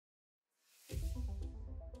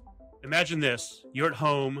Imagine this. You're at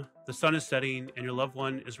home, the sun is setting, and your loved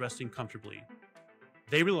one is resting comfortably.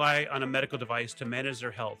 They rely on a medical device to manage their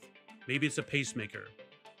health. Maybe it's a pacemaker,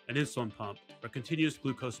 an insulin pump, or continuous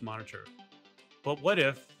glucose monitor. But what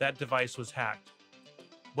if that device was hacked?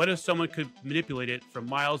 What if someone could manipulate it from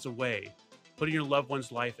miles away, putting your loved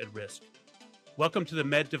one's life at risk? Welcome to the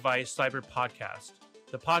Med Device Cyber Podcast,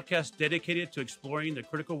 the podcast dedicated to exploring the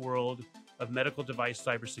critical world of medical device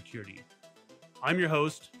cybersecurity. I'm your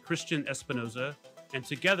host, Christian Espinosa, and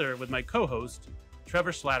together with my co-host,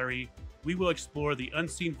 Trevor Slattery, we will explore the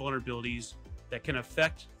unseen vulnerabilities that can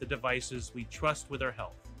affect the devices we trust with our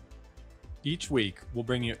health. Each week, we'll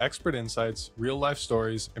bring you expert insights, real-life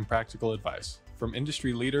stories, and practical advice from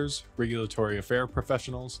industry leaders, regulatory affair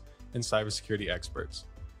professionals, and cybersecurity experts.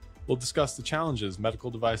 We'll discuss the challenges medical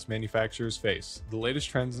device manufacturers face, the latest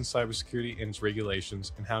trends in cybersecurity and its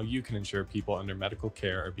regulations, and how you can ensure people under medical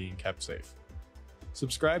care are being kept safe.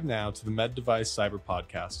 Subscribe now to the Med Device Cyber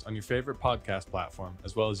Podcast on your favorite podcast platform,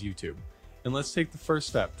 as well as YouTube. And let's take the first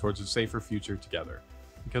step towards a safer future together.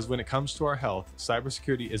 Because when it comes to our health,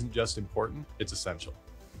 cybersecurity isn't just important, it's essential.